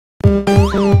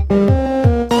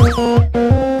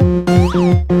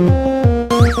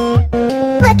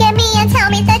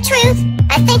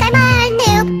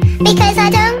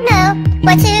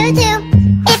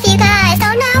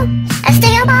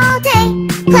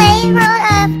play role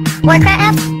of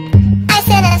Warcraft. I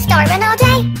sit in a store run all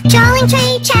day, trolling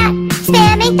trade chat,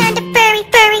 spamming thunder furry.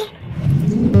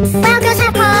 Well, girls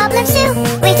have problems too,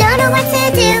 we don't know what to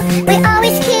do, we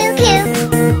always QQ.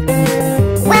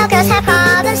 Well, girls have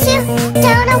problems too,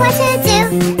 don't know what to do,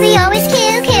 we always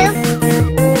QQ.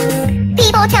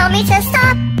 People tell me to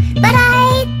stop, but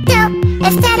I don't.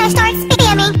 Instead I start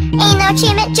spamming, ain't no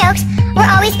achievement jokes. We're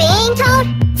always being told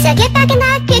to get back in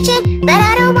that kitchen, but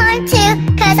I don't want to,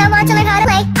 cause I want to learn how to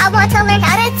play, I want to learn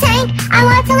how to tank, I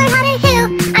want to learn how to heal.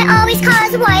 I always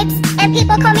cause wipes, and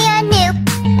people call me a noob.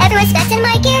 Everyone's specting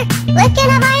my gear, looking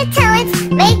at my talents,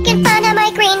 making fun of my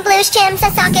green, blues, gems,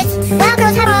 and sockets. Well,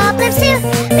 girls have problems too,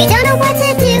 we don't know what to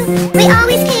do, we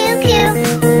always QQ.